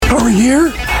Are we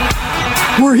here?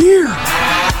 We're here.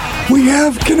 We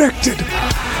have connected.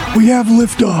 We have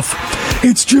liftoff.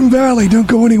 It's Jim Valley. Don't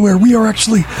go anywhere. We are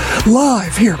actually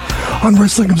live here on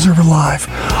Wrestling Observer Live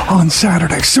on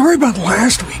Saturday. Sorry about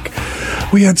last week.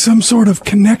 We had some sort of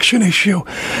connection issue,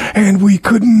 and we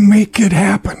couldn't make it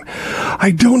happen.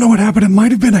 I don't know what happened. It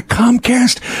might have been a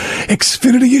Comcast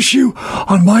Xfinity issue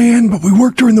on my end, but we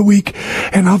worked during the week,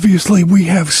 and obviously we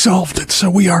have solved it. So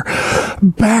we are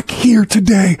back here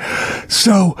today.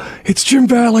 So it's Jim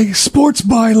Valley, Sports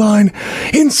Byline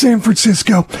in San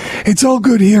Francisco. It's all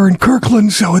good here in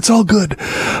Kirkland, so it's all good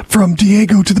from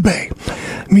Diego to the Bay.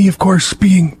 Me, of course,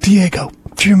 being Diego.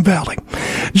 Jim Valley.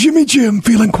 Jimmy Jim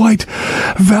feeling quite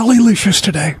Valley-licious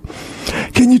today.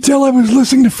 Can you tell I was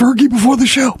listening to Fergie before the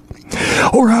show?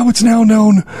 Or how it's now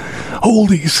known,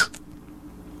 oldies.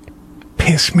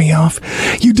 Piss me off.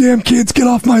 You damn kids, get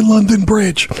off my London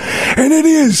Bridge. And it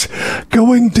is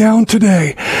going down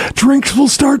today. Drinks will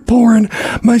start pouring,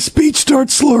 my speech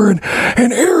starts slurring,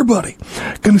 and everybody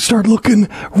gonna start looking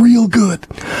real good.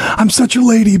 I'm such a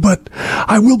lady, but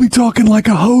I will be talking like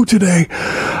a hoe today,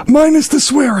 minus the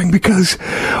swearing, because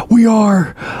we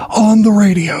are on the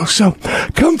radio. So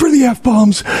come for the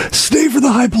F-bombs, stay for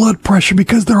the high blood pressure,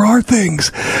 because there are things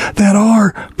that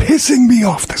are pissing me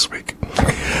off this week.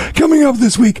 Coming up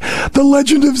this week, the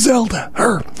Legend of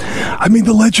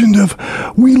the Legend of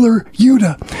Wheeler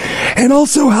Yuta, and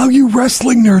also how you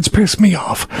wrestling nerds piss me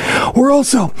off. We're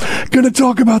also going to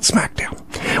talk about Smackdown.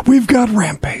 We've got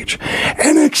Rampage,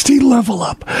 NXT Level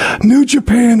Up, New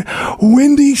Japan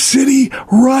Windy City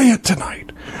Riot tonight.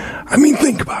 I mean,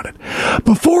 think about it.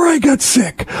 Before I got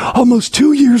sick, almost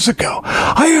 2 years ago,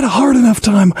 I had a hard enough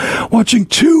time watching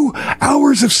 2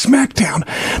 hours of Smackdown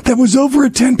that was over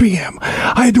at 10 p.m.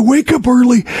 I had to wake up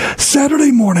early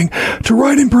Saturday morning to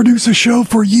write and produce a show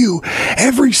for you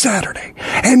every Saturday.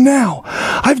 And now,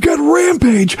 I've got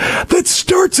Rampage that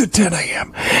starts at 10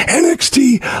 a.m.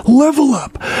 NXT Level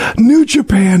Up, New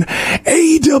Japan,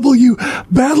 AEW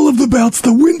Battle of the Belts,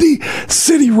 the Windy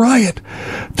City Riot.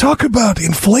 Talk about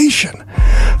inflation.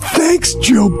 Thanks,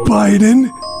 Joe Biden.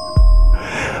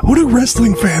 What do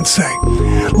wrestling fans say?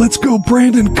 Let's go,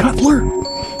 Brandon Cutler?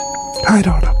 I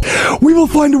don't know. We will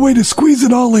find a way to squeeze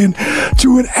it all in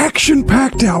to an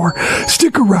action-packed hour.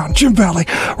 Stick around. Jim Valley,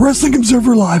 Wrestling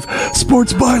Observer Live,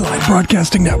 Sports Byline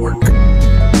Broadcasting Network.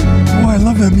 Oh, I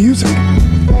love that music.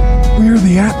 We are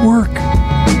the at work,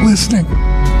 listening,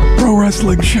 pro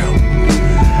wrestling show.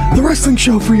 The wrestling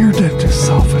show for your dentist's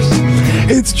office.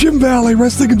 It's Jim Valley,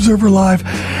 Wrestling Observer Live,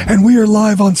 and we are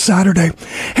live on Saturday.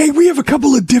 Hey, we have a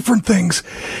couple of different things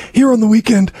here on the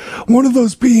weekend, one of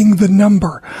those being the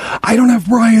number. I don't have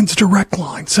Brian's direct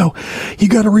line, so you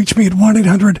got to reach me at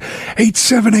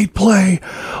 1-800-878-PLAY,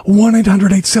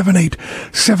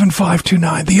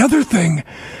 1-800-878-7529. The other thing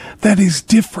that is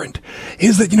different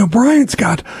is that, Brian's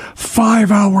got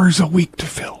 5 hours a week to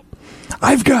fill.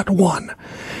 I've got 1.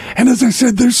 And as I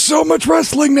said, there's so much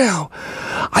wrestling now.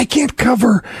 I can't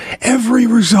cover every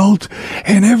result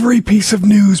and every piece of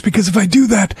news, because if I do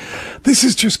that, this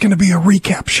is just going to be a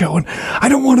recap show. And I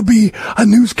don't want to be a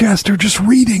newscaster just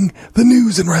reading the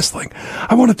news in wrestling.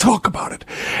 I want to talk about it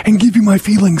and give you my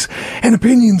feelings and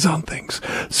opinions on things.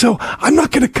 So I'm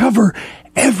not going to cover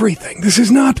everything. This is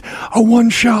not a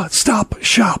one-stop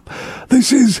shop.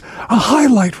 This is a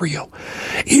highlight reel,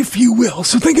 if you will.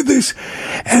 So think of this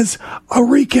as a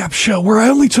recap show where I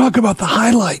only talk about the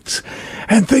highlights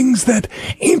and things that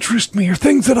interest me or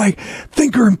things that I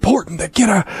think are important, that get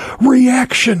a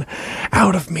reaction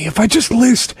out of me. If I just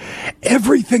list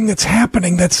everything that's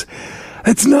happening, that's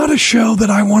not a show that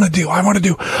I want to do. I want to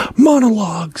do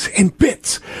monologues and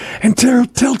bits and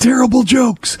tell terrible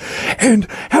jokes and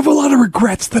have a lot of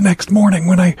regrets the next morning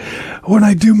when I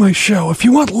do my show. If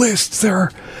you want lists, there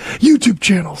are YouTube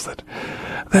channels that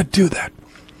do that.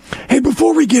 Hey,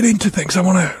 before we get into things, I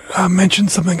want to mention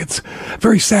something that's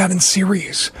very sad and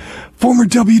serious. Former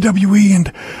WWE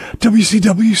and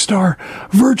WCW star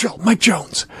Virgil, Mike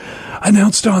Jones,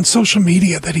 announced on social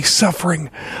media that he's suffering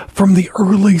from the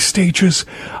early stages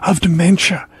of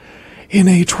dementia. In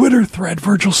a Twitter thread,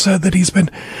 Virgil said that he's been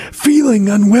feeling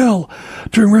unwell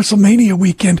during WrestleMania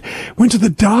weekend, went to the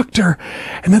doctor,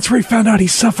 and that's where he found out he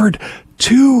suffered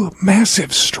 2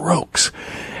 massive strokes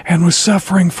and was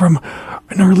suffering from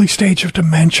an early stage of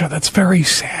dementia. That's very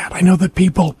sad. I know that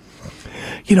people,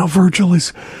 Virgil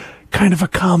is kind of a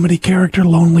comedy character,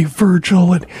 Lonely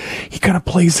Virgil, and he kind of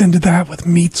plays into that with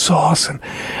meat sauce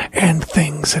and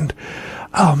things. And,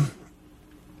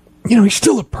 he's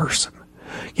still a person.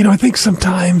 I think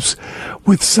sometimes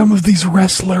with some of these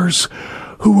wrestlers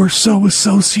who are so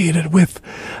associated with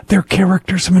their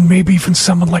characters. I mean, maybe even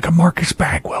someone like a Marcus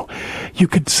Bagwell. You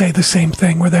could say the same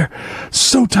thing, where they're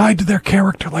so tied to their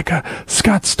character, like a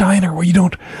Scott Steiner, where you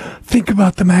don't think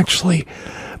about them actually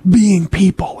being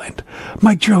people. And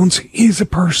Mike Jones is a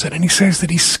person, and he says that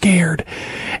he's scared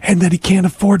and that he can't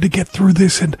afford to get through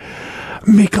this and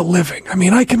make a living. I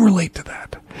mean, I can relate to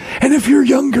that. And if you're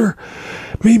younger,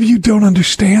 maybe you don't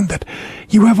understand that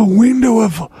you have a window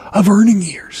of earning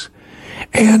years.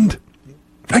 And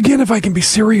again, if I can be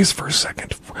serious for a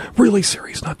second, really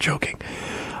serious, not joking,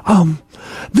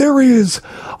 there is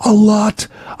a lot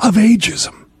of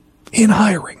ageism in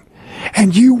hiring,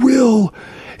 and you will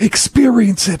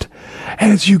experience it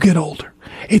as you get older.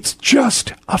 It's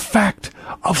just a fact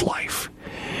of life.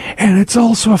 And it's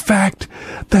also a fact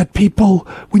that people,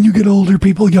 when you get older,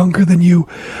 people younger than you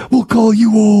will call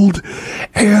you old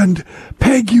and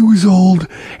peg you as old,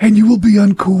 and you will be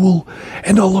uncool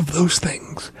and all of those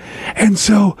things. And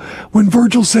so when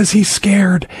Virgil says he's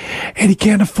scared and he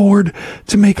can't afford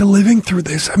to make a living through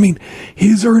this, I mean,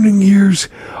 his earning years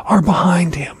are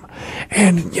behind him.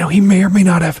 And, you know, he may or may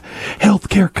not have health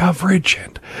care coverage,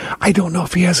 and I don't know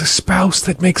if he has a spouse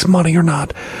that makes money or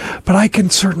not, but I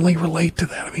can certainly relate to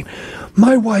that. I mean,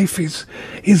 my wife is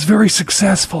very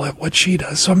successful at what she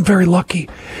does, so I'm very lucky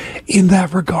in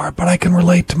that regard, but I can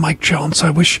relate to Mike Jones. I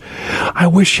wish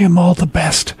him all the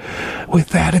best with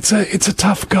that. It's a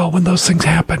tough go when those things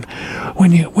happen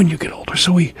when you get older.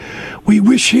 So we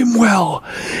wish him well,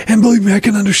 and believe me, I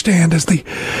can understand, as the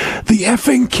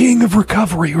effing king of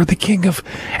recovery, or the king of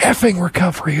effing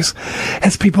recovery,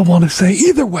 as people want to say.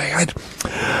 Either way,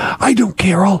 I don't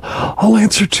care. I'll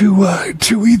answer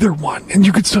to either one, and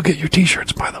you can still get your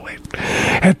t-shirts, by the way,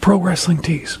 at Pro Wrestling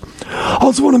Tees.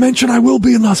 Also want to mention I will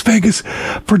be in Las Vegas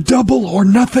for Double or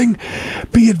Nothing,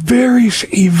 be at various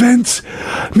events,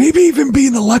 maybe even be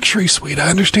in the luxury suite. I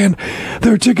understand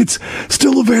there are tickets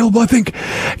still available. I think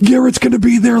Garrett's going to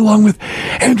be there along with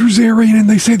Andrew Zarian, and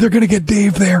they say they're going to get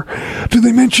Dave there. Do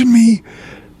they mention me?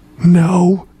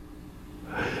 No.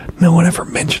 No one ever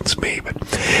mentions me, but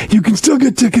you can still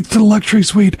get tickets to the luxury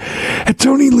suite at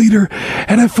Tony Leader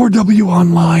at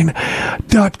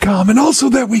f4wonline.com. And also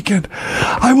that weekend,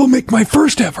 I will make my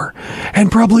first ever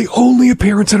and probably only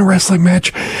appearance in a wrestling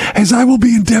match, as I will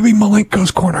be in Debbie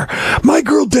Malenko's corner. My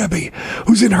girl Debbie,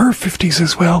 who's in her 50s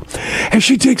as well, as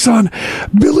she takes on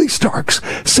Billy Starks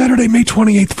Saturday, May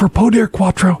 28th for Poder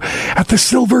Quattro at the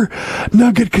Silver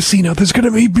Nugget Casino. There's going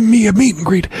to be me a meet and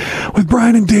greet with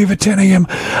Brian and Dave at 10 a.m.,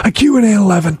 a Q&A at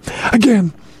 11.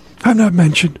 Again, I'm not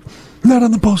mentioned. Not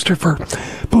on the poster for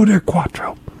Poder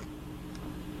Quattro.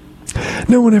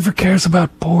 No one ever cares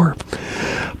about poor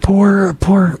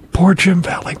Jim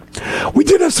Valley. We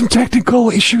did have some technical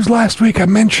issues last week. I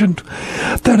mentioned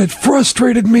that it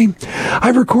frustrated me. I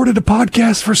recorded a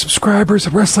podcast for subscribers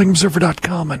at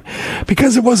WrestlingObserver.com, and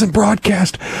because it wasn't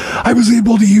broadcast, I was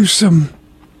able to use some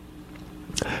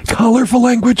colorful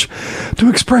language to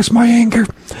express my anger.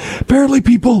 Apparently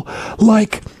people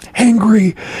like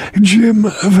angry Jim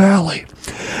Valley.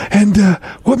 And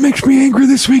what makes me angry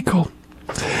this week?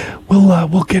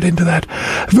 We'll get into that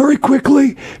very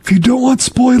quickly. If you don't want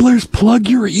spoilers, plug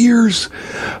your ears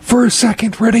for a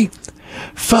second. Ready?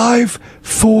 5,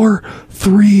 4,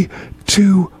 3,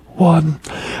 2, 1.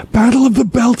 Battle of the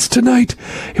Belts tonight.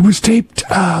 It was taped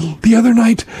the other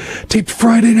night, taped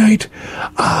Friday night.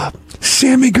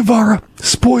 Sammy Guevara,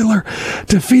 spoiler,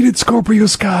 defeated Scorpio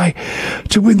Sky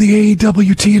to win the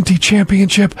AEW TNT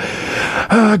Championship.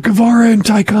 Guevara and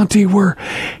Ty Conti were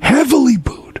heavily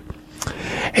booed,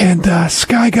 and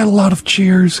Sky got a lot of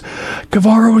cheers.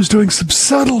 Guevara was doing some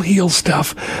subtle heel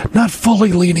stuff, not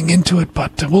fully leaning into it,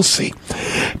 but we'll see.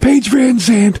 Paige Van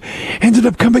Zandt ended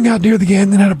up coming out near the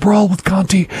end and had a brawl with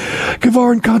Conti.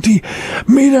 Guevara and Conti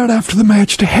made out after the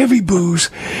match to heavy boos,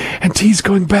 and T's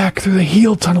going back through the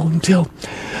heel tunnel until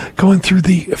going through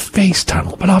the face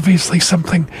tunnel, but obviously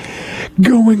something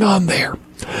going on there.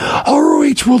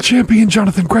 ROH World Champion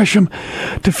Jonathan Gresham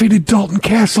defeated Dalton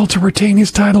Castle to retain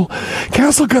his title.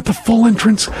 Castle got the full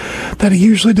entrance that he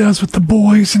usually does with the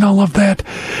boys and all of that.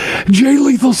 Jay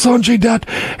Lethal, Sanjay Dutt,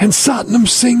 and Satnam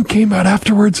Singh came out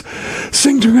afterwards.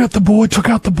 Singh took out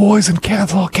the boys, and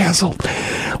Castle.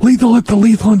 Lethal hit the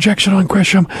lethal injection on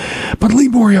Gresham, but Lee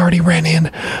Moriarty ran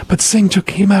in, but Singh took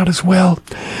him out as well.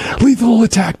 Lethal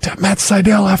attacked Matt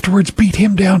Sydal afterwards, beat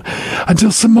him down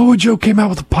until Samoa Joe came out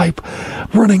with a pipe,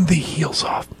 running the heels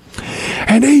off.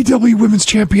 And AEW Women's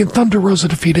Champion Thunder Rosa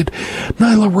defeated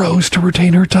Nyla Rose to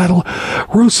retain her title.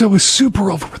 Rosa was super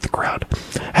over with the crowd.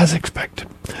 as expected.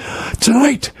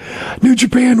 Tonight, New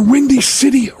Japan Windy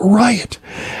City Riot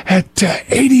at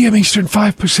 8 a.m. Eastern,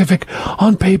 5 Pacific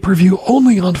on pay-per-view,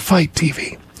 only on Fight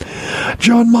TV.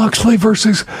 Jon Moxley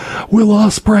versus Will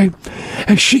Ospreay,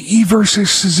 Ishii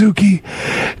versus Suzuki,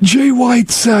 Jay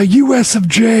White's US of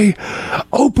J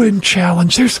Open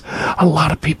Challenge. There's a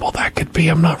lot of people that could be.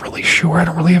 I'm not really sure. I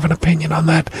don't really have an opinion on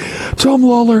that. Tom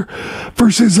Lawler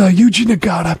versus Yuji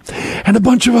Nagata, and a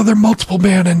bunch of other multiple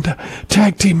man and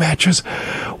tag team matches.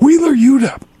 Wheeler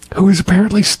Yuta, who is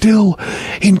apparently still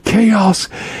in Chaos,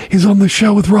 is on the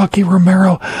show with Rocky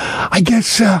Romero. I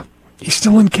guess he's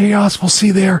still in Chaos. We'll see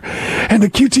there. And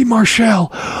QT Marshall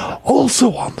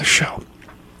also on the show.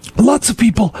 Lots of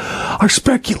people are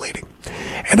speculating.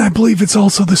 And I believe it's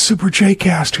also the Super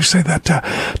J-Cast who say that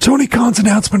Tony Khan's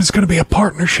announcement is going to be a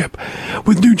partnership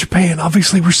with New Japan.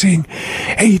 Obviously, we're seeing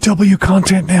AEW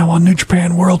content now on New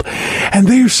Japan World. And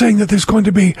they are saying that there's going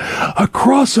to be a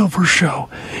crossover show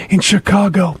in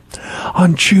Chicago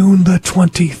on June the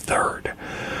 23rd.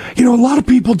 You know, a lot of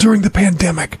people during the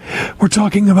pandemic were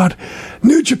talking about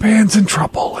New Japan's in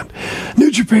trouble and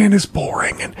New Japan is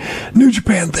boring and New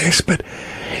Japan this, but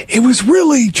it was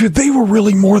really, they were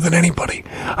really more than anybody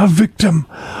a victim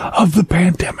of the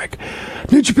pandemic.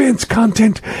 New Japan's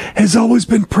content has always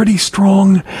been pretty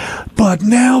strong, but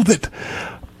now that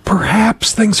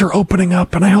perhaps things are opening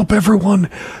up, and I hope everyone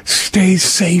stays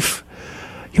safe.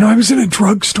 You know, I was in a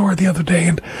drugstore the other day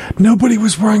and nobody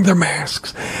was wearing their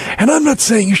masks. And I'm not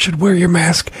saying you should wear your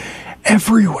mask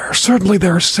everywhere. Certainly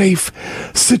there are safe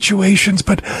situations,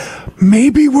 but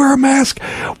maybe wear a mask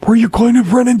where you're going to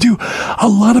run into a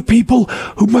lot of people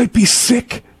who might be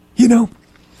sick, you know,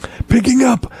 picking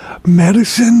up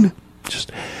medicine,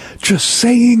 just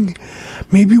saying.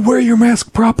 Maybe wear your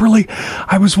mask properly.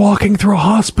 I was walking through a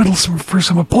hospital for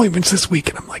some appointments this week,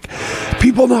 and I'm like,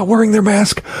 people not wearing their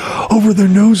mask over their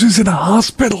noses in a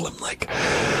hospital. I'm like,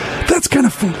 that's kind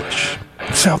of foolish.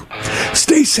 So,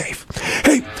 stay safe.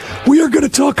 Hey, we are going to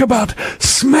talk about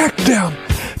Smackdown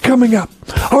coming up.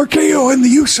 RKO and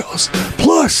the Usos,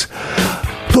 plus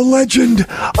the Legend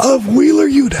of Wheeler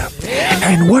Yuta.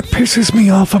 And what pisses me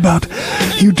off about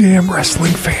you damn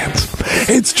wrestling fans.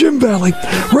 It's Jim Valley,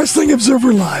 Wrestling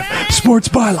Observer Live, Sports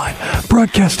Byline,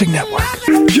 Broadcasting Network.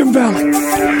 Jim Valley,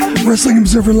 Wrestling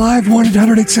Observer Live,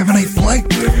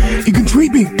 1-800-878-PLAY. You can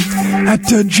tweet me at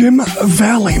Jim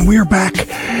Valley. We are back,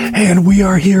 and we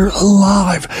are here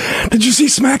live. Did you see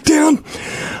Smackdown?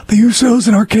 The Usos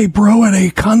and RK Bro at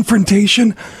a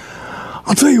confrontation.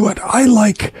 I'll tell you what, I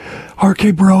like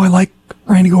RK Bro. I like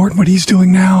Randy Orton, what he's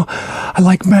doing now. I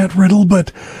like Matt Riddle,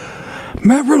 but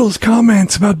Matt Riddle's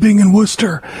comments about being in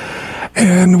Worcester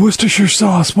and Worcestershire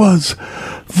sauce was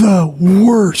the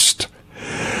worst.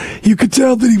 You could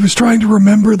tell that he was trying to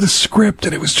remember the script,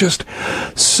 and it was just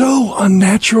so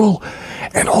unnatural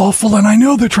and awful. And I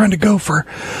know they're trying to go for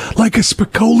like a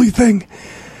Spicoli thing.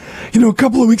 You know, a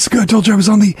couple of weeks ago, I told you I was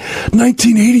on the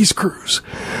 1980s cruise.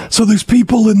 So there's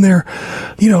people in their,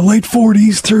 you know, late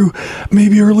 40s through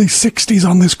maybe early 60s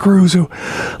on this cruise who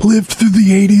lived through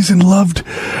the 80s and loved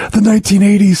the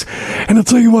 1980s. And I'll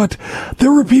tell you what,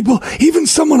 there were people, even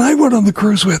someone I went on the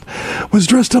cruise with was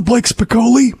dressed up like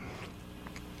Spicoli.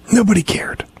 Nobody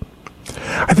cared.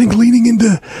 I think leaning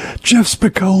into Jeff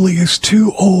Spicoli is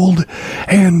too old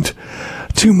and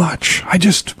too much. And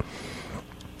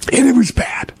it was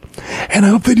bad. And I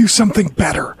hope they do something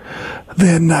better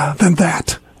than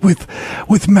that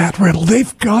with Matt Riddle.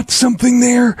 They've got something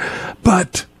there,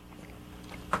 but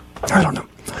I don't know.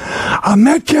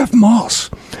 Madcap Moss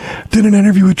did an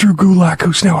interview with Drew Gulak,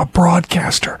 who's now a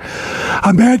broadcaster.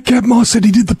 Madcap Moss said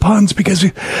he did the puns because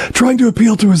he's trying to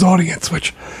appeal to his audience,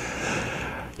 which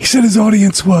he said his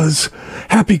audience was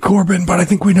Happy Corbin, but I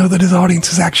think we know that his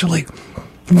audience is actually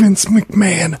Vince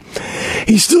McMahon.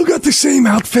 He's still got the same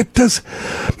outfit, does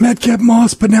Madcap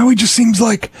Moss, but now he just seems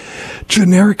like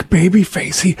generic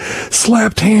babyface. He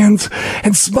slapped hands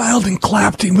and smiled and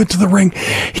clapped. He went to the ring.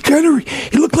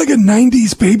 He looked like a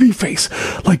 90s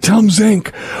babyface, like Tom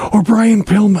Zank or Brian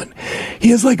Pillman.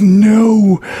 He has like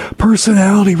no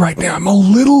personality right now. I'm a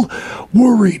little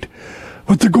worried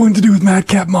what they're going to do with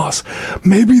Madcap Moss.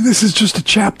 Maybe this is just a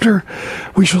chapter.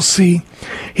 We shall see.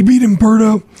 He beat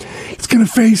Humberto. He's going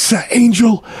to face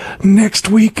Angel next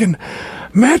week, and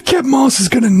Madcap Moss is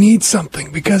going to need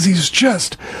something because he's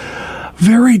just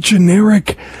very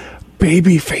generic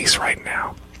babyface right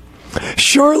now.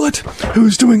 Charlotte,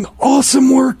 who's doing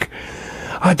awesome work,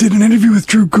 did an interview with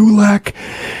Drew Gulak,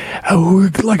 who,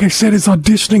 like I said, is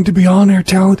auditioning to be on-air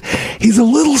talent. He's a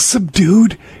little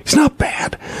subdued. He's not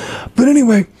bad. But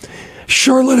anyway,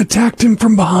 Charlotte attacked him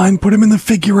from behind, put him in the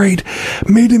figure eight,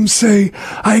 made him say,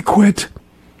 "I quit."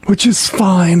 which is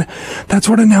fine. That's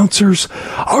what announcers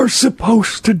are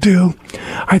supposed to do.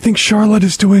 I think Charlotte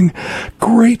is doing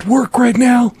great work right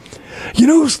now. You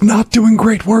know who's not doing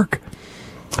great work?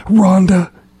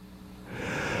 Ronda.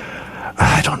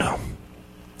 I don't know.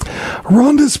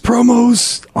 Ronda's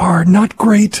promos are not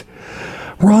great.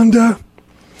 Ronda,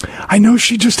 I know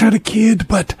she just had a kid,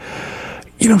 but,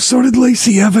 so did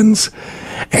Lacey Evans.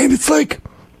 And it's like,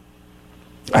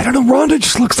 I don't know, Ronda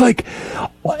just looks like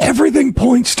everything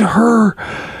points to her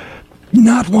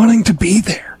not wanting to be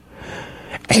there.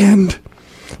 And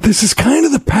this is kind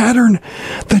of the pattern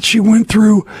that she went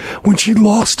through when she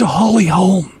lost to Holly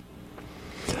Holm.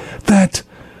 That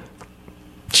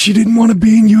she didn't want to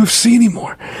be in UFC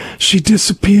anymore. She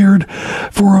disappeared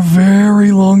for a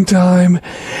very long time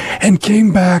and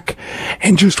came back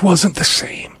and just wasn't the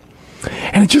same.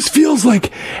 And it just feels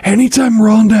like anytime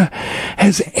Ronda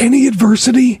has any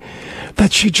adversity,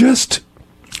 that she just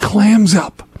clams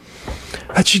up.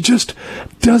 That she just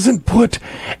doesn't put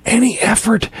any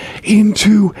effort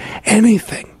into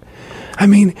anything. I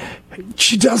mean,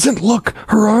 she doesn't look,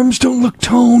 her arms don't look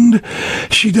toned.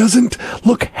 She doesn't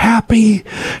look happy.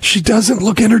 She doesn't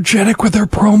look energetic with her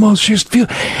promos. She just feels,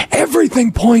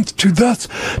 everything points to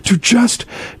just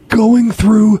going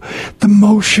through the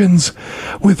motions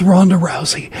with Ronda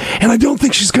Rousey. And I don't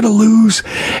think she's going to lose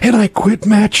an I Quit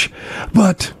match,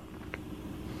 but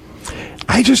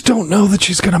I just don't know that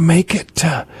she's going to make it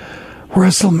to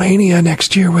WrestleMania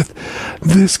next year with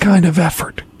this kind of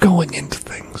effort going into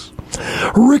things.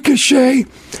 Ricochet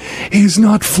is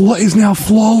now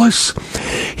flawless.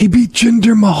 He beat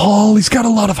Jinder Mahal. He's got a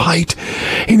lot of height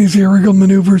in his aerial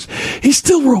maneuvers. He's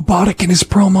still robotic in his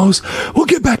promos. We'll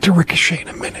get back to Ricochet in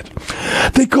a minute.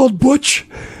 They called Butch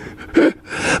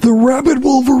the Rabid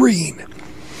Wolverine,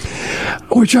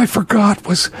 which I forgot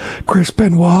was Chris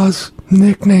Benoit's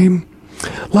nickname.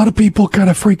 A lot of people kind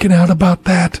of freaking out about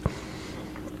that.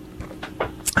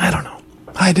 I don't know.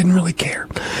 I didn't really care.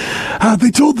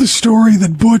 They told the story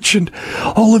that Butch and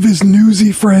all of his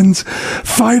newsy friends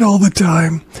fight all the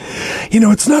time.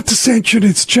 It's not dissension,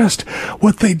 it's just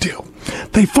what they do.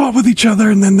 They fought with each other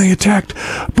and then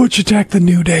Butch attacked the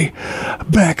New Day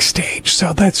backstage.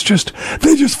 So they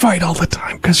just fight all the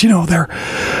time because,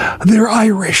 they're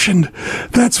Irish and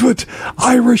that's what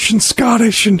Irish and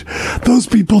Scottish and those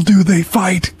people do. They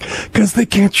fight because they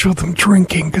can't show them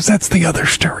drinking because that's the other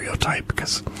stereotype,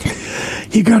 because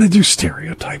you got to do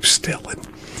stereotypes still in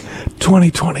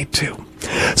 2022.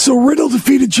 So Riddle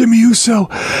defeated Jimmy Uso.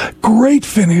 Great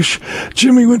finish.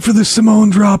 Jimmy went for the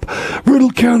Samoan drop. Riddle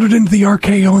countered into the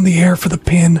RKO in the air for the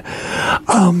pin.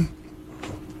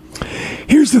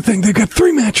 Here's the thing. They've got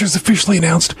 3 matches officially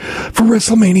announced for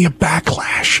WrestleMania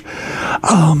Backlash.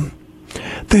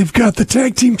 They've got the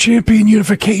Tag Team Champion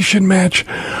Unification match,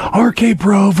 RK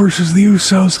Bro versus the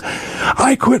Usos,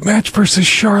 I Quit match versus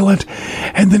Charlotte,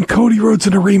 and then Cody Rhodes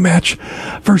in a rematch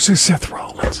versus Seth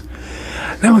Rollins.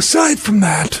 Now, aside from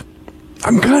that,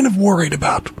 I'm kind of worried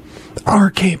about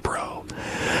RK Bro.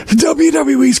 To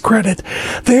WWE's credit,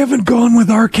 they haven't gone with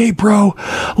RK Bro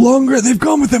longer. They've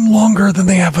gone with them longer than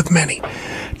they have with many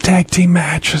tag team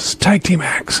acts.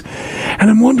 And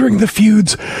I'm wondering the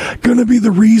feud's gonna be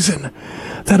the reason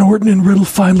that Orton and Riddle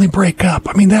finally break up.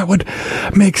 I mean, that would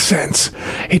make sense.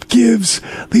 It gives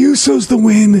the Usos the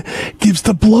win, gives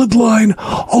the Bloodline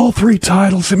all 3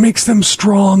 titles. It makes them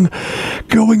strong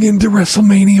going into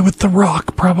WrestleMania with The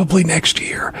Rock probably next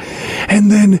year.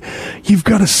 And then you've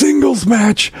got a singles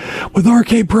match with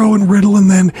RK Bro and Riddle, and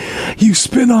then you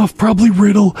spin off probably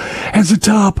Riddle as a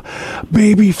top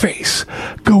baby face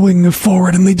going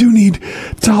forward. And they do need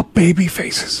top baby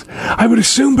faces, I would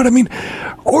assume, but I mean,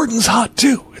 Orton's hot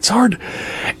too. It's hard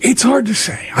to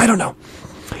say. I don't know.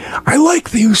 I like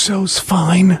the Usos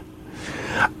fine.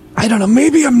 I don't know.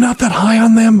 Maybe I'm not that high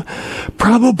on them.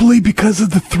 Probably because of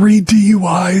the 3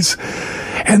 DUIs.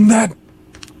 And that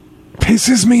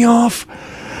pisses me off.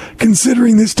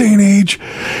 Considering this day and age,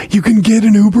 you can get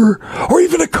an Uber or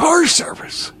even a car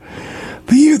service.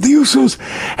 The Usos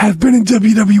have been in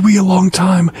WWE a long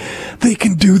time. They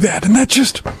can do that. And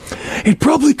it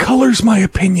probably colors my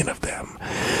opinion of them.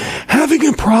 Having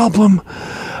a problem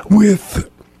with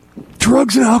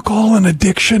drugs and alcohol and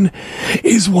addiction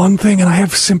is one thing, and I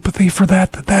have sympathy for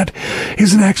that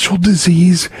is an actual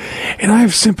disease, and I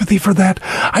have sympathy for that.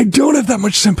 I don't have that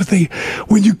much sympathy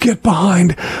when you get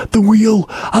behind the wheel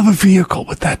of a vehicle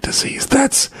with that disease.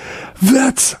 That's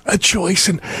a choice,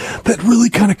 and that really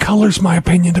kind of colors my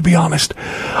opinion, to be honest,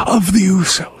 of the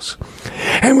Usos.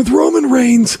 And with Roman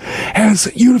Reigns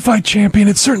as unified champion,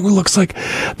 it certainly looks like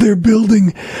they're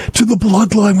building to the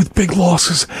Bloodline with big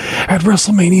losses at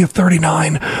WrestleMania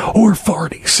 39 or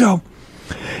 40. So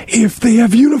if they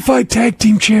have unified tag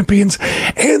team champions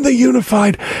and the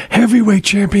unified heavyweight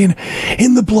champion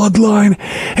in the bloodline,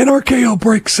 and RKO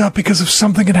breaks up because of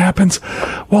something that happens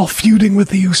while feuding with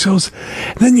the Usos,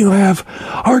 then you have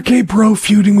RK Bro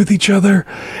feuding with each other,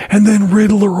 and then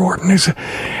Riddle or Orton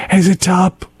as a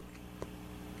top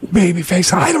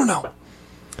babyface. I don't know.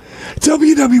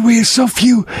 WWE has so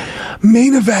few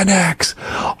main event acts.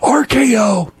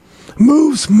 RKO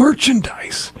moves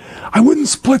merchandise. I wouldn't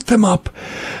split them up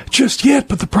just yet,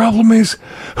 but the problem is,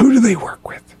 who do they work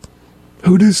with?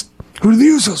 Who do the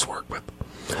Usos work with?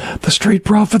 The Street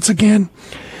Profits again?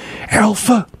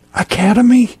 Alpha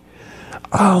Academy?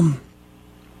 The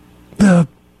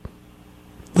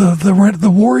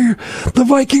Warrior, the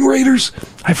Viking Raiders?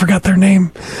 I forgot their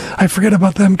name. I forget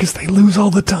about them because they lose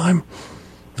all the time.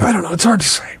 I don't know. It's hard to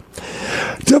say.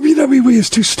 WWE has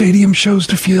 2 stadium shows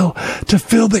to fill.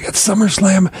 They got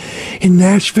SummerSlam in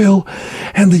Nashville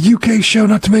and the UK show,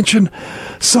 not to mention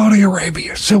Saudi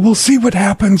Arabia. So we'll see what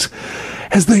happens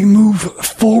as they move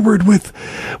forward with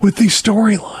these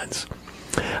storylines.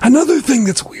 Another thing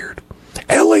that's weird,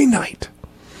 LA Knight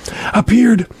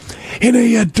appeared in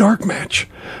a dark match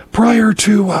prior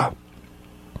to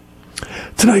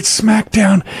tonight's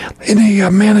Smackdown in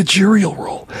a managerial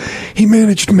role. He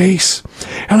managed Mace,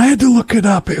 and I had to look it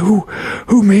up,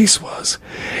 who Mace was.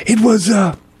 It was,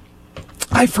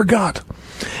 I forgot.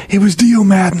 It was Dio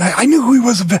Madden. I knew who he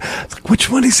was. Which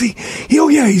one is he?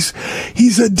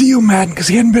 He's a Dio Madden because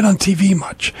he hadn't been on TV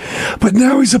much. But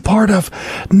now he's a part of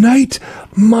Knight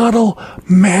Model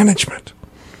Management.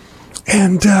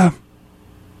 And,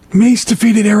 Mace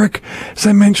defeated Eric, as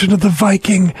I mentioned, of the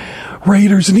Viking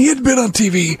Raiders, and he had been on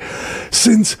TV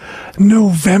since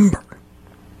November.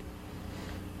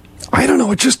 I don't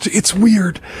know, it's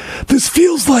weird. This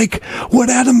feels like what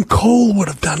Adam Cole would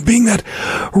have done, being that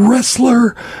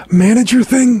wrestler-manager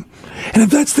thing. And if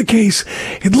that's the case,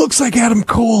 it looks like Adam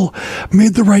Cole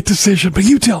made the right decision, but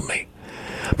you tell me.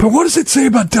 But what does it say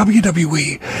about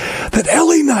WWE that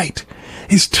LA Knight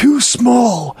is too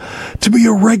small to be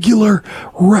a regular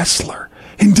wrestler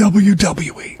in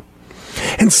WWE?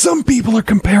 And some people are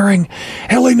comparing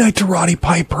LA Knight to Roddy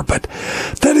Piper, but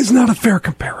that is not a fair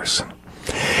comparison.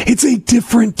 It's a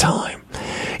different time.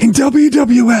 In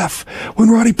WWF, when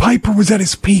Roddy Piper was at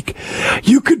his peak,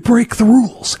 you could break the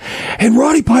rules. And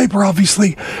Roddy Piper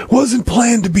obviously wasn't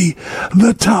planned to be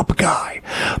the top guy.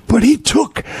 But he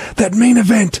took that main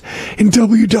event in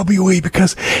WWE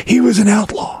because he was an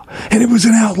outlaw. And it was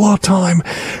an outlaw time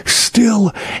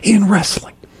still in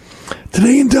wrestling.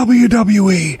 Today in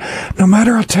WWE, no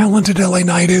matter how talented LA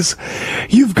Knight is,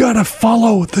 you've got to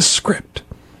follow the script.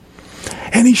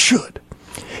 And he should.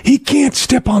 He can't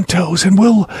step on toes, and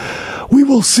we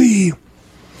will see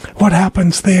what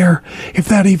happens there if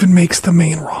that even makes the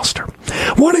main roster.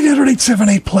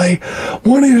 1-800-878-PLAY,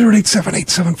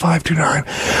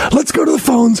 1-800-878-7529. Let's go to the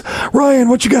phones. Ryan,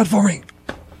 what you got for me?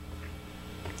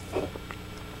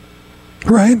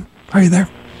 Ryan, are you there?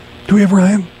 Do we have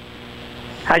Ryan?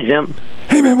 Hi, Jim.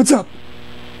 Hey, man, what's up?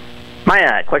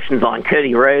 My question's on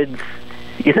Cody Rhodes.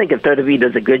 You think if WWE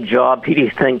does a good job, who do you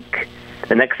think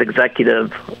the next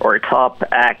executive or top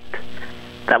act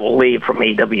that will leave from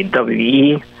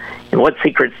WWE? And what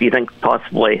secrets do you think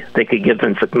possibly they could give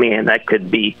Vince McMahon that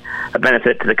could be a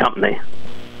benefit to the company?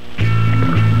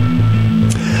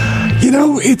 You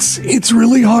know, it's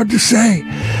really hard to say.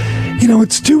 You know, I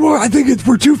think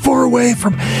we're too far away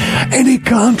from any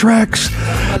contracts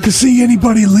to see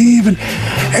anybody leave. And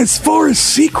as far as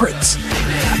secrets,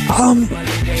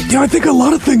 I think a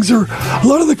lot of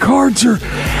the cards are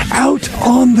out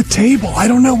on the table. I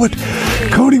don't know what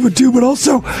Cody would do, but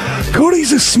also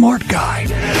Cody's a smart guy.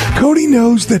 Cody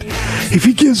knows that if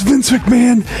he gives Vince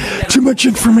McMahon too much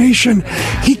information,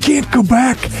 he can't go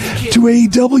back to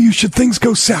AEW should things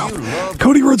go south.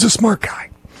 Cody Rhodes is a smart guy.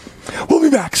 We'll be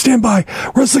back. Stand by.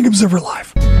 Wrestling Observer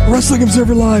Live. Wrestling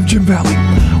Observer Live, Jim Valley.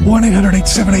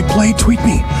 1-800-878-PLAY. Tweet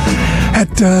me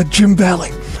at Jim Valley.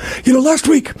 You know, last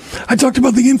week I talked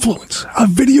about the influence of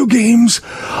video games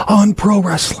on pro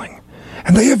wrestling.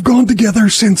 And they have gone together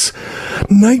since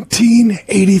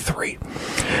 1983.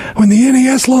 When the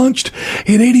NES launched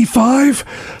in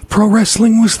 85, pro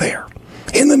wrestling was there.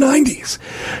 In the 90s,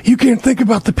 you can't think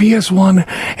about the PS1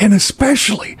 and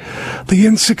especially the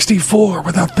N64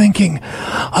 without thinking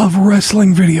of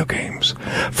wrestling video games.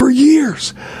 For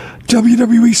years,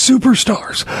 WWE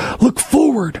superstars look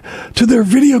forward to their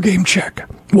video game check.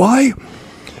 Why?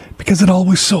 Because it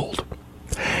always sold.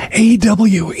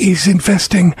 AEW is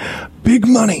investing big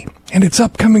money in its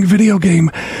upcoming video game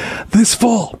this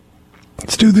fall.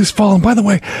 Let's do this fall. And by the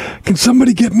way, can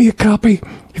somebody get me a copy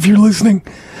if you're listening?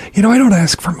 You know, I don't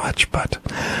ask for much, but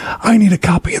I need a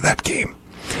copy of that game.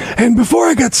 And before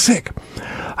I got sick,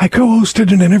 I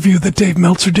co-hosted an interview that Dave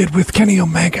Meltzer did with Kenny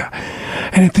Omega.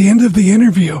 And at the end of the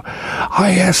interview,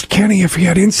 I asked Kenny if he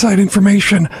had inside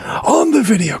information on the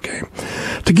video game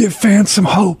to give fans some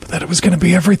hope that it was going to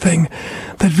be everything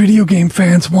that video game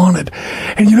fans wanted.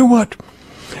 And you know what?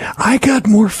 I got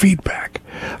more feedback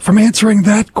from answering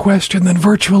that question than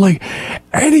virtually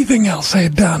anything else I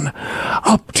had done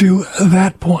up to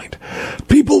that point.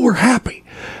 People were happy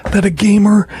that a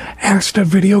gamer asked a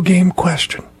video game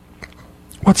question.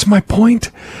 What's my point?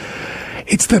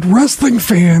 It's that wrestling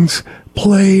fans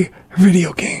play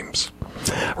video games.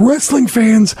 Wrestling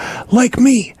fans, like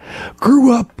me,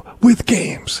 grew up with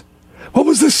games. What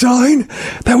was the sign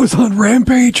that was on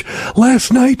Rampage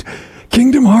last night?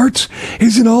 Kingdom Hearts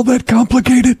isn't all that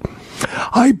complicated.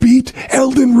 I beat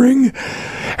Elden Ring,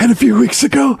 and a few weeks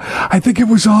ago, I think it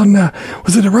was on,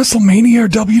 was it a WrestleMania or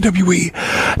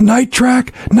WWE?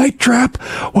 Night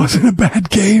Trap wasn't a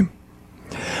bad game.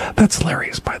 That's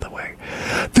hilarious, by the way.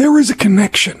 There is a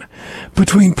connection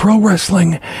between pro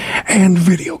wrestling and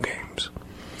video games.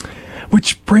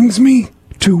 Which brings me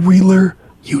to Wheeler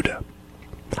Yuta.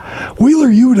 Wheeler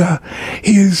Yuta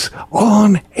is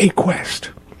on a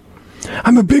quest.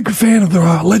 I'm a big fan of the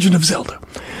Legend of Zelda.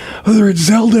 Whether it's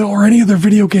Zelda or any other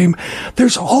video game,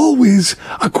 there's always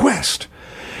a quest.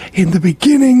 In the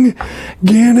beginning,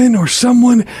 Ganon or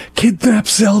someone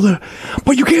kidnaps Zelda,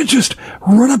 but you can't just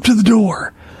run up to the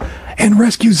door and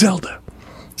rescue Zelda.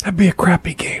 That'd be a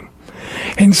crappy game.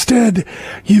 Instead,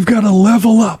 you've got to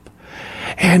level up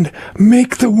and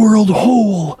make the world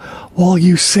whole while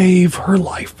you save her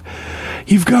life.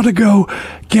 You've got to go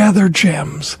gather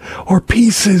gems or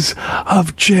pieces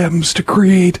of gems to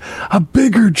create a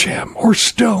bigger gem or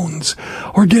stones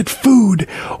or get food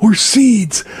or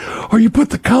seeds, or you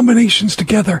put the combinations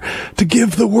together to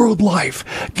give the world life,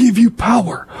 give you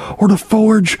power, or to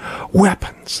forge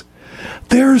weapons.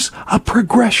 There's a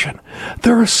progression.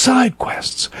 There are side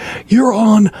quests. You're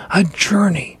on a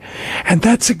journey. And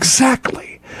that's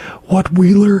exactly what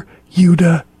Wheeler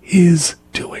Yuta is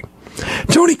doing.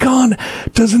 Tony Khan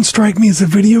doesn't strike me as a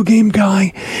video game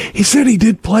guy. He said he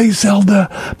did play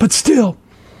Zelda, but still,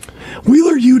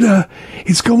 Wheeler Yuta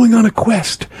is going on a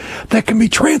quest that can be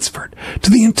transferred to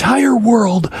the entire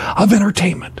world of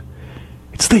entertainment.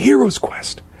 It's the hero's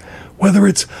quest. Whether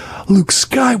it's Luke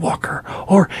Skywalker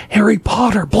or Harry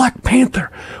Potter, Black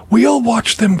Panther, we all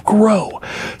watch them grow,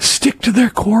 stick to their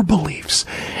core beliefs,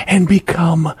 and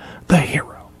become the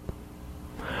hero.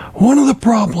 One of the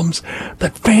problems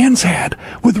that fans had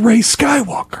with Rey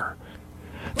Skywalker,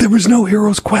 there was no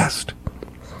hero's quest.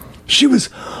 She was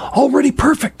already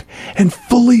perfect and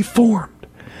fully formed.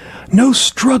 No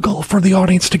struggle for the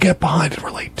audience to get behind and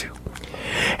relate to.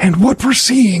 And what we're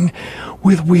seeing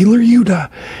with Wheeler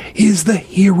Yuta is the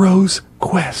hero's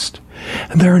quest.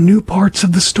 And there are new parts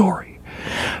of the story.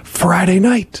 Friday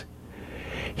night,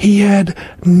 he had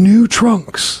new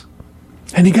trunks,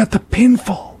 and he got the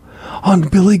pinfall on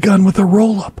Billy Gunn with a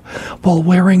roll-up while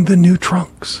wearing the new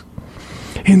trunks.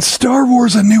 In Star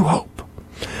Wars A New Hope,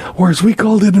 or as we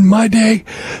called it in my day,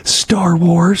 Star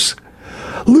Wars,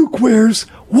 Luke wears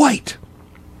white,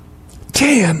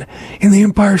 tan in The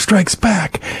Empire Strikes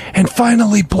Back, and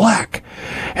finally black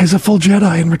as a full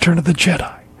Jedi in Return of the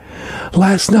Jedi.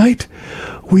 Last night,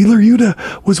 Wheeler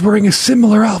Yuta was wearing a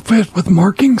similar outfit with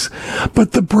markings,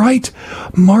 but the bright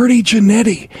Marty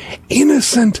Jannetty,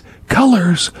 innocent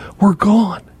colors were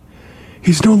gone.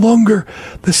 He's no longer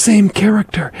the same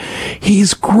character.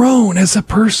 He's grown as a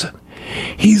person.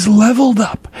 He's leveled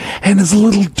up and is a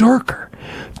little darker,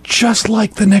 just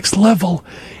like the next level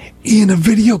in a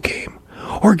video game,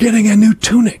 or getting a new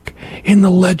tunic in The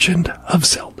Legend of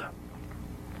Zelda.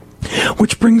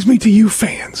 Which brings me to you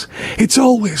fans. It's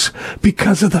always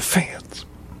because of the fans.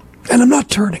 And I'm not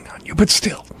turning on you, but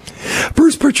still.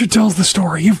 Bruce Pritchard tells the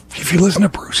story. If you listen to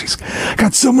Bruce, he's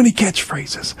got so many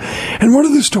catchphrases. And one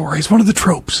of the stories, one of the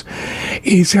tropes,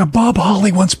 is how Bob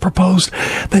Holly once proposed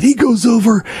that he goes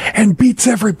over and beats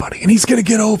everybody, and he's going to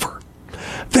get over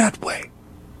that way.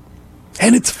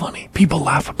 And it's funny. People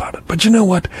laugh about it. But you know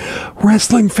what?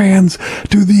 Wrestling fans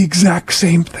do the exact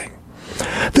same thing.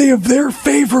 They have their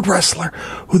favorite wrestler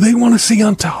who they want to see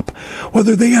on top,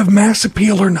 whether they have mass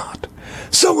appeal or not.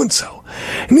 So-and-so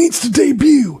needs to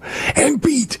debut and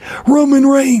beat Roman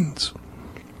Reigns.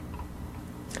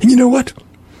 And you know what?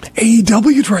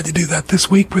 AEW tried to do that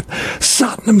this week with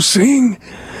Satnam Singh.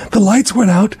 The lights went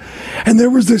out, and there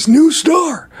was this new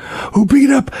star who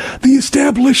beat up the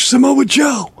established Samoa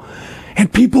Joe.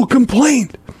 And people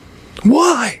complained.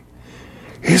 Why?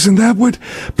 Isn't that what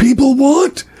people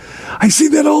want? I see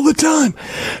that all the time.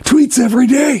 Tweets every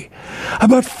day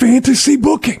about fantasy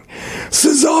booking,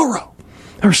 Cesaro,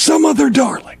 or some other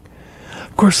darling.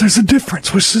 Of course, there's a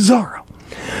difference with Cesaro.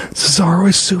 Cesaro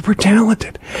is super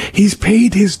talented. He's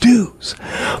paid his dues.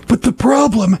 But the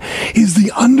problem is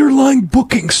the underlying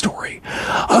booking story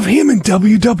of him in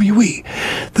WWE.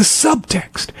 The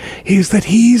subtext is that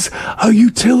he's a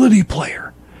utility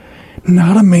player,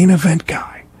 not a main event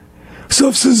guy. So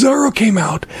if Cesaro came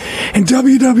out and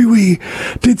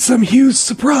WWE did some huge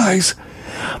surprise,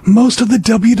 most of the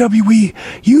WWE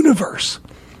universe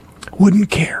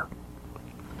wouldn't care.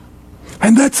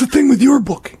 And that's the thing with your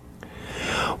booking.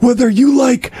 Whether you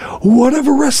like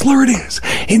whatever wrestler it is,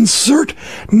 insert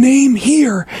name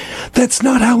here, that's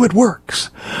not how it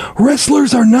works.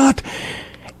 Wrestlers are not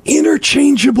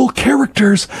interchangeable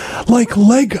characters like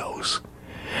Legos.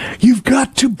 You've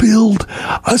got to build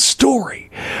a story.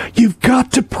 You've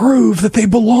got to prove that they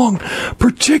belong,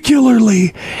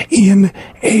 particularly in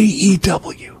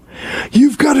AEW.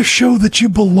 You've got to show that you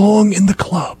belong in the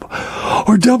club.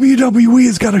 Or WWE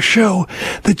has got to show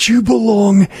that you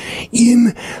belong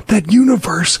in that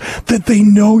universe, that they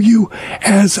know you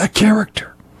as a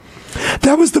character.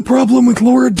 That was the problem with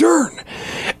Laura Dern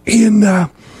in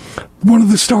one of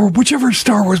the whichever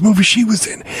Star Wars movie she was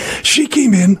in. She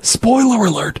came in, spoiler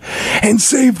alert, and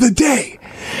saved the day.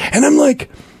 And I'm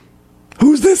like,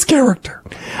 who's this character?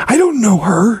 I don't know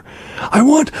her. I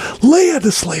want Leia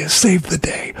to save the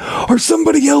day, or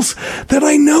somebody else that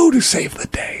I know to save the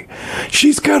day.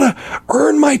 She's got to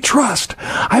earn my trust.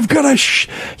 I've got to,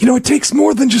 it takes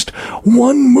more than just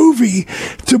one movie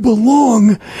to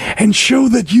belong and show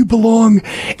that you belong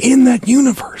in that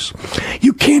universe.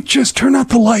 You can't just turn out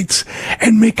the lights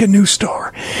and make a new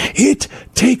star. It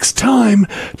takes time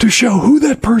to show who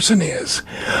that person is,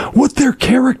 what their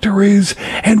character is,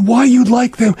 and why you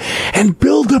like them, and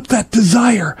build up that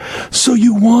desire so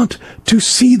you want to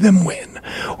see them win,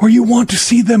 or you want to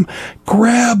see them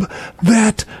grab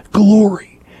that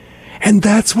glory. And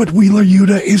that's what Wheeler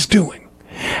Yuta is doing.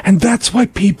 And that's why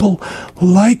people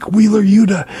like Wheeler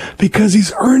Yuta, because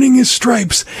he's earning his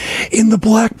stripes in the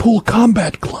Blackpool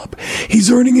Combat Club. He's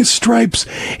earning his stripes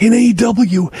in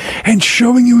AEW and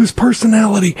showing you his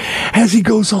personality as he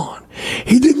goes on.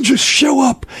 He didn't just show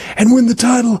up and win the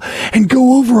title and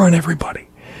go over on everybody.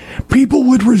 People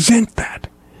would resent that.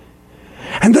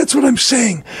 And that's what I'm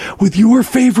saying with your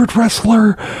favorite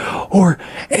wrestler or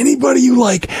anybody you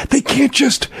like. They can't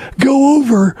just go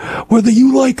over whether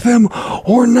you like them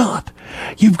or not.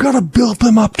 You've got to build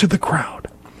them up to the crowd.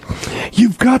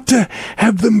 You've got to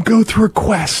have them go through a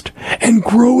quest and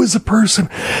grow as a person,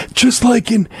 just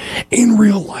like in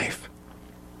real life.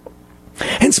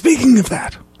 And speaking of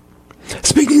that,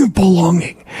 speaking of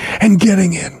belonging and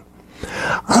getting in,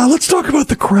 let's talk about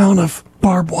the crown of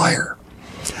barbed wire.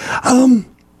 I'm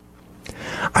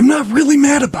not really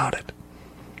mad about it.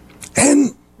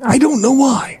 And I don't know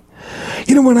why.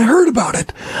 When I heard about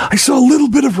it, I saw a little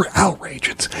bit of outrage.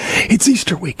 It's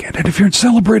Easter weekend, and if you're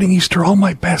celebrating Easter, all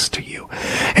my best to you.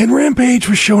 And Rampage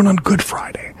was shown on Good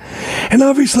Friday. And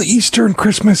obviously Easter and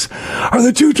Christmas are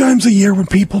the two times a year when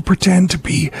people pretend to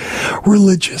be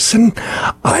religious. And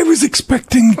I was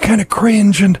expecting kind of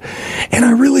cringe, and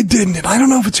I really didn't. And I don't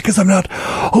know if it's because I'm not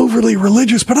overly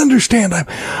religious, but understand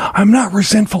I'm not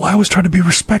resentful. I always try to be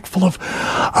respectful of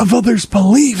others'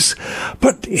 beliefs.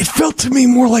 But it felt to me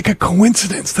more like a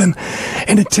coincidence than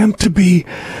an attempt to be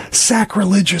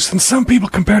sacrilegious. And some people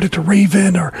compared it to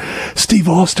Raven or Steve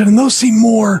Austin, and those seem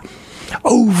more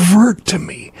overt to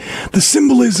me. The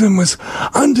symbolism was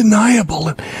undeniable,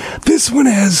 and this one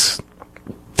has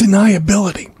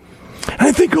deniability. And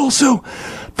I think also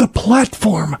the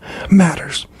platform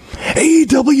matters.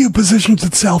 AEW positions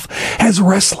itself as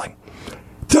wrestling.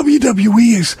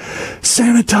 WWE is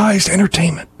sanitized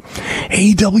entertainment.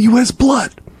 AEW has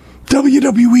blood.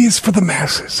 WWE is for the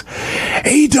masses.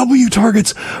 AEW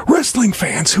targets wrestling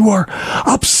fans who are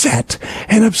upset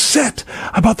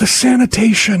about the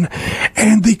sanitation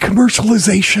and the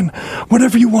commercialization,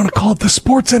 whatever you want to call it, the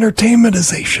sports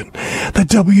entertainmentization that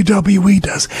WWE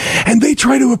does. And they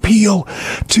try to appeal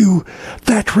to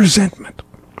that resentment.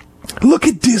 Look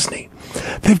at Disney.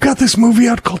 They've got this movie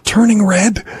out called Turning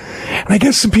Red, and I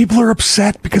guess some people are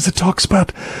upset because it talks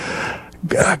about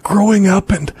growing up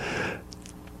and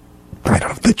I don't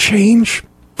know, the change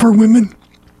for women.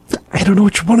 I don't know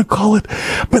what you want to call it,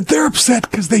 but they're upset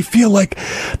because they feel like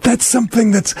that's something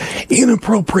that's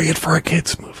inappropriate for a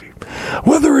kid's movie.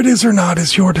 Whether it is or not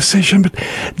is your decision, but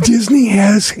Disney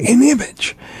has an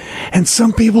image. And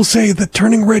some people say that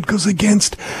Turning Red goes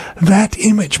against that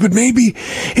image. But maybe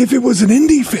if it was an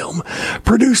indie film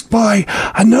produced by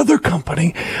another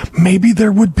company, maybe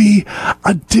there would be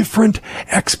a different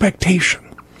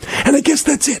expectation. And I guess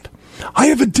that's it. I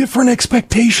have a different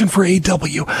expectation for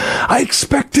AEW. I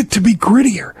expect it to be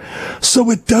grittier, so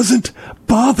it doesn't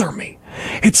bother me.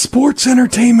 It's sports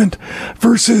entertainment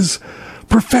versus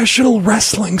professional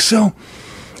wrestling, so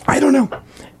I don't know.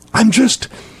 I'm just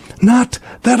not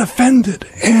that offended.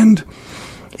 And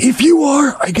if you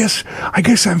are, I guess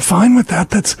I'm fine with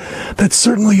that. That's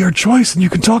certainly your choice, and you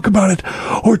can talk about it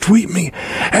or tweet me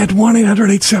at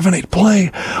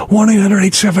 1-800-878-PLAY,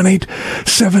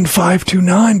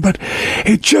 1-800-878-7529. But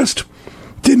it just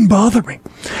didn't bother me.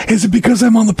 Is it because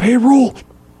I'm on the payroll?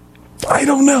 I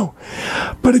don't know.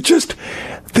 But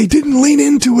they didn't lean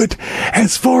into it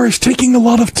as far as taking a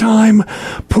lot of time,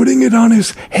 putting it on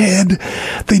his head.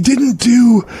 They didn't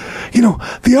do,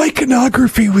 the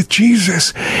iconography with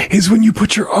Jesus is when you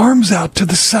put your arms out to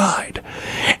the side.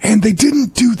 And they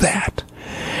didn't do that.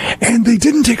 And they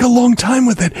didn't take a long time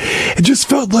with it. It just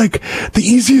felt like the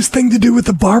easiest thing to do with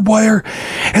the barbed wire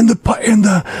and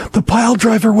the pile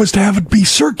driver was to have it be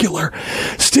circular.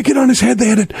 Stick it on his head. They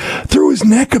had it through his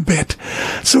neck a bit.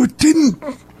 So it didn't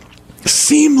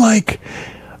seem like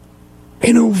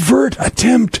an overt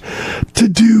attempt to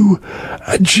do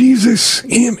Jesus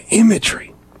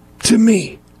imagery to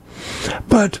me.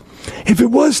 But if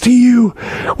it was to you,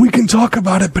 we can talk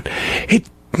about it. But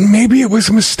maybe it was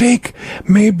a mistake.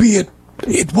 Maybe it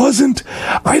wasn't.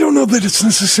 I don't know that it's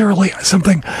necessarily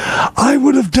something I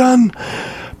would have done,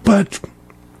 but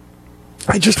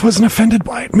I just wasn't offended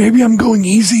by it. Maybe I'm going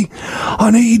easy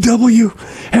on AEW.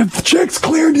 Have the checks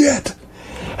cleared yet?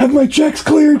 Have my checks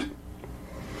cleared?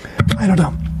 I don't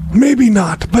know. Maybe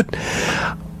not, but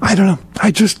I don't know.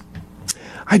 I just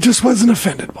wasn't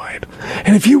offended by it.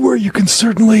 And if you were, you can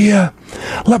certainly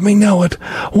let me know at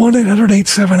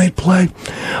 1-800-878-PLAY,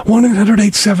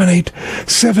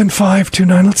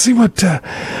 1-800-878-7529. Let's see what the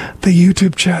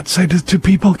YouTube chat say. Do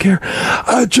people care?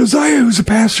 Josiah, who's a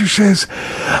pastor, says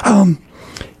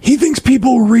he thinks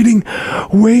people were reading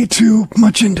way too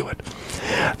much into it.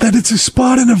 That it's a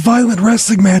spot in a violent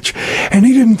wrestling match, and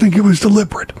he didn't think it was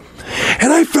deliberate.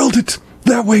 And I felt it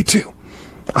that way too.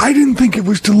 I didn't think it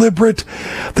was deliberate.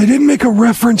 They didn't make a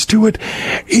reference to it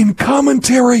in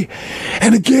commentary.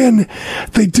 And again,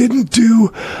 they didn't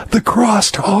do the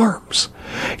crossed arms.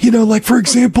 Like, for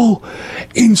example,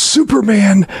 in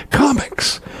Superman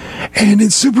comics and in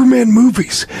Superman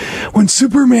movies, when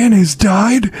Superman has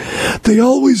died, they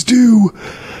always do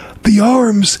the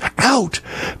arms out,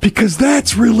 because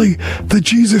that's really the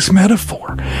Jesus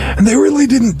metaphor. And they really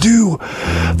didn't do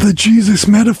the Jesus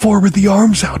metaphor with the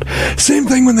arms out. Same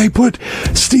thing when they put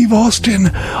Steve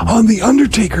Austin on the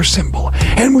Undertaker symbol.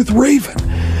 And with Raven,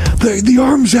 the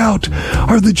arms out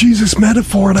are the Jesus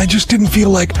metaphor, and I just didn't feel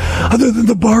like, other than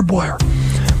the barbed wire,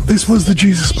 this was the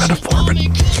Jesus metaphor. But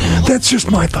that's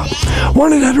just my thought.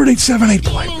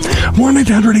 1-800-878-PLAY,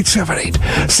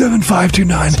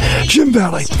 1-800-878-7529. Jim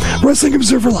Valley, Wrestling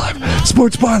Observer Live,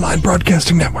 Sports Byline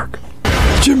Broadcasting Network.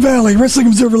 Jim Valley, Wrestling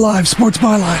Observer Live, Sports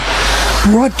Byline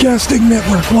Broadcasting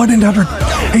Network.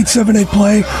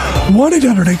 1-800-878-PLAY,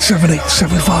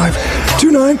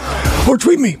 1-800-878-7529, or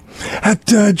tweet me at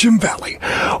Jim Valley.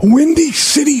 Windy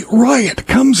City Riot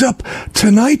comes up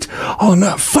tonight on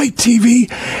Fight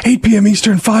TV, 8 p.m.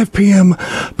 Eastern, 5 p.m.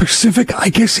 Pacific. I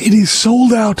guess it is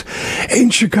sold out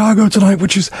in Chicago tonight,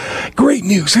 which is great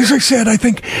news. As I said, I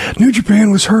think New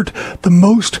Japan was hurt the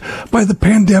most by the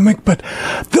pandemic, but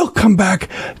they'll come back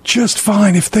just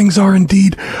fine if things are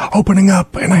indeed opening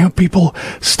up, and I hope people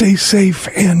stay safe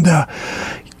and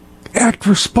act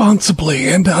responsibly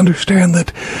and to understand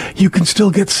that you can still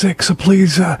get sick, so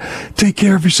please take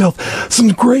care of yourself. Some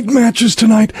great matches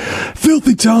tonight.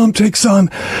 Filthy Tom takes on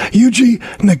Yuji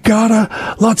Nagata.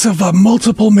 Lots of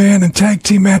multiple man and tag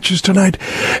team matches tonight.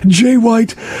 Jay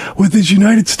White with his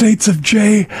United States of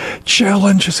J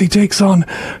challenge as he takes on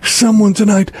someone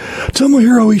tonight.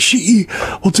 Tomohiro Ishii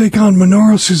will take on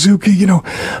Minoru Suzuki.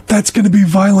 That's going to be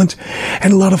violent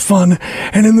and a lot of fun.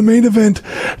 And in the main event,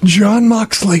 Jon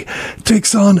Moxley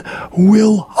takes on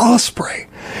Will Ospreay.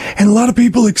 And a lot of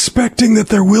people expecting that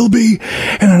there will be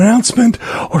an announcement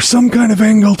or some kind of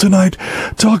angle tonight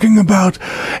talking about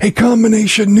a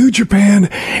combination New Japan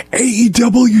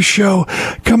AEW show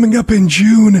coming up in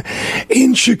June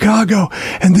in Chicago.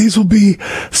 And these will be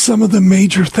some of the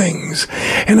major things.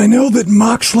 And I know that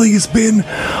Moxley has been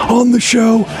on the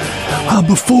show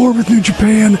before with New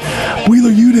Japan.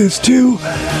 Wheeler Yuta is too.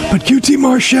 But QT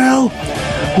Marshall,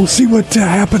 we'll see what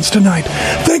happens tonight.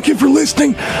 Thank you for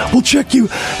listening. We'll check you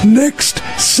next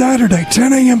Saturday,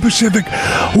 10 a.m. Pacific,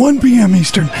 1 p.m.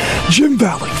 Eastern. Jim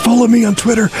Valley. Follow me on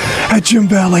Twitter at Jim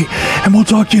Valley, and we'll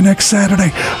talk to you next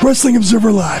Saturday. Wrestling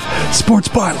Observer Live, Sports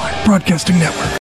Byline Broadcasting Network.